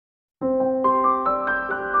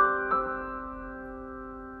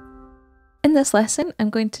In this lesson, I'm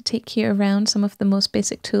going to take you around some of the most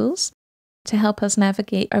basic tools to help us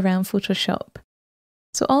navigate around Photoshop.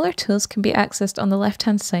 So all our tools can be accessed on the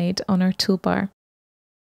left-hand side on our toolbar.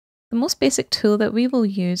 The most basic tool that we will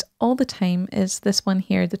use all the time is this one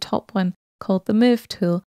here, the top one, called the Move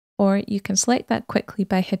tool, or you can select that quickly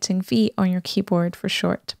by hitting V on your keyboard for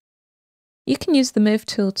short. You can use the Move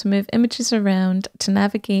tool to move images around, to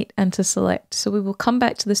navigate and to select, so we will come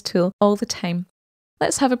back to this tool all the time.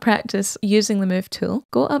 Let's have a practice using the Move tool.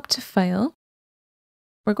 Go up to File.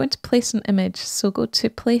 We're going to place an image, so go to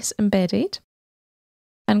Place Embedded.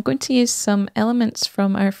 I'm going to use some elements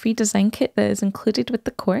from our free design kit that is included with the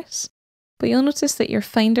course, but you'll notice that your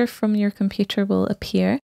Finder from your computer will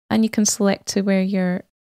appear and you can select to where your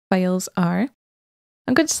files are.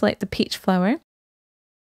 I'm going to select the peach flower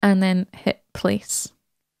and then hit Place.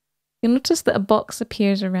 You'll notice that a box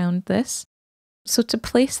appears around this. So to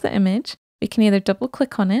place the image, we can either double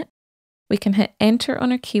click on it, we can hit Enter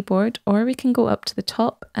on our keyboard, or we can go up to the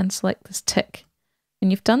top and select this tick. When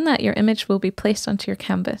you've done that, your image will be placed onto your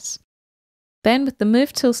canvas. Then with the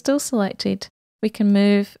Move tool still selected, we can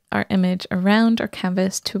move our image around our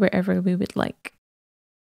canvas to wherever we would like.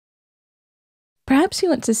 Perhaps you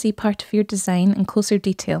want to see part of your design in closer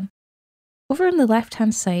detail. Over on the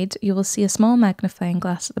left-hand side, you will see a small magnifying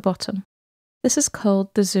glass at the bottom. This is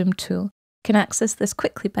called the Zoom tool. You can access this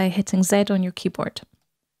quickly by hitting Z on your keyboard.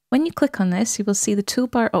 When you click on this, you will see the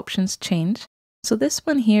toolbar options change. So this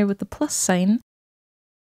one here with the plus sign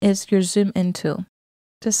is your Zoom In tool.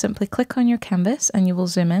 Just simply click on your canvas and you will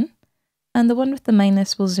zoom in, and the one with the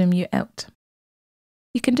minus will zoom you out.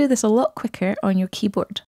 You can do this a lot quicker on your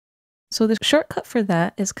keyboard. So the shortcut for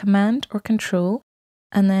that is Command or Control,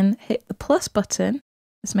 and then hit the plus button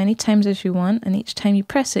as many times as you want, and each time you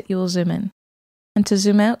press it, you will zoom in. And to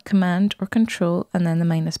zoom out, Command or Control, and then the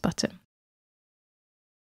minus button.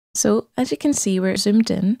 So as you can see, we're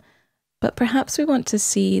zoomed in, but perhaps we want to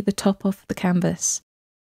see the top of the canvas.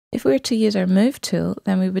 If we were to use our Move tool,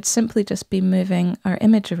 then we would simply just be moving our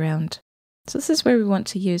image around. So this is where we want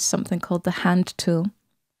to use something called the Hand tool.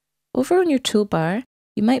 Over on your toolbar,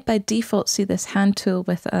 you might by default see this Hand tool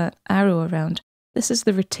with an arrow around. This is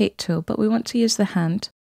the Rotate tool, but we want to use the hand.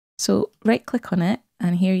 So right click on it,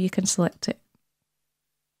 and here you can select it.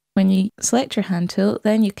 When you select your Hand tool,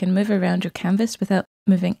 then you can move around your canvas without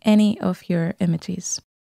moving any of your images.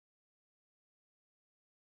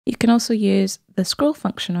 You can also use the scroll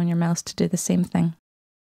function on your mouse to do the same thing.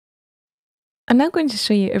 I'm now going to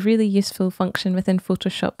show you a really useful function within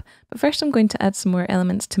Photoshop, but first I'm going to add some more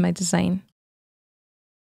elements to my design.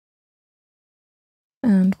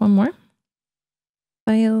 And one more.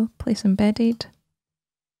 File, Place Embedded,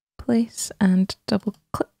 Place, and double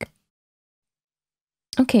click.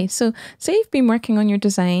 Okay, so say you've been working on your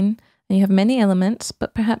design and you have many elements,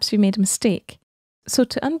 but perhaps you made a mistake. So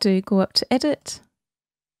to undo, go up to Edit,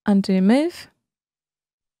 Undo Move,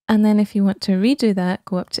 and then if you want to redo that,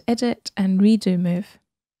 go up to Edit and Redo Move.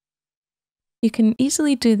 You can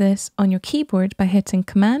easily do this on your keyboard by hitting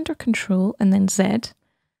Command or Control and then Z,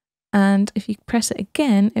 and if you press it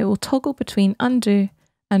again, it will toggle between Undo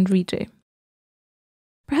and Redo.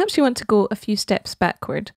 Perhaps you want to go a few steps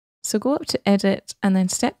backward, so go up to Edit and then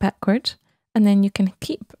Step Backward, and then you can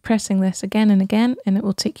keep pressing this again and again, and it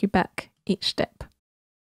will take you back each step.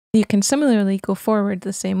 You can similarly go forward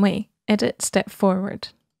the same way. Edit, Step Forward.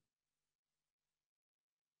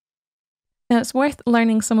 Now it's worth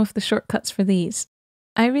learning some of the shortcuts for these.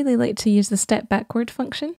 I really like to use the Step Backward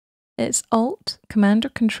function. It's Alt, Command or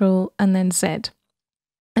Control, and then Z.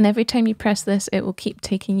 And every time you press this, it will keep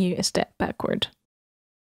taking you a step backward.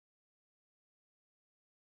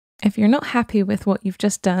 If you're not happy with what you've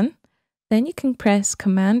just done, then you can press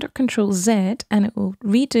Command or Control Z and it will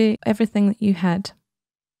redo everything that you had.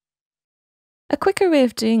 A quicker way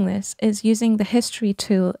of doing this is using the History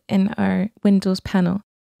tool in our Windows panel.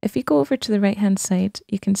 If you go over to the right-hand side,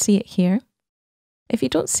 you can see it here. If you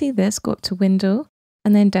don't see this, go up to Window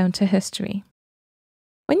and then down to History.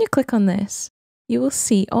 When you click on this, you will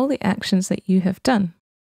see all the actions that you have done.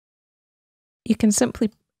 You can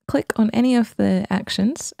simply click on any of the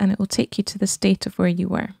actions and it will take you to the state of where you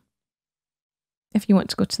were. If you want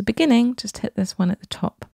to go to the beginning, just hit this one at the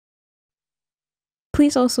top.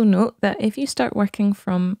 Please also note that if you start working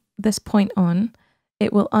from this point on,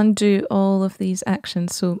 it will undo all of these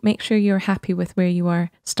actions, so make sure you're happy with where you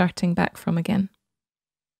are starting back from again.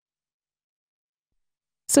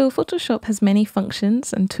 So Photoshop has many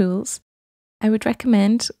functions and tools. I would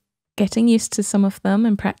recommend getting used to some of them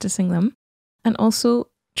and practicing them, and also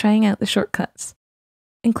trying out the shortcuts.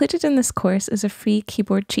 Included in this course is a free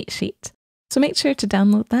keyboard cheat sheet, so make sure to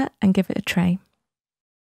download that and give it a try.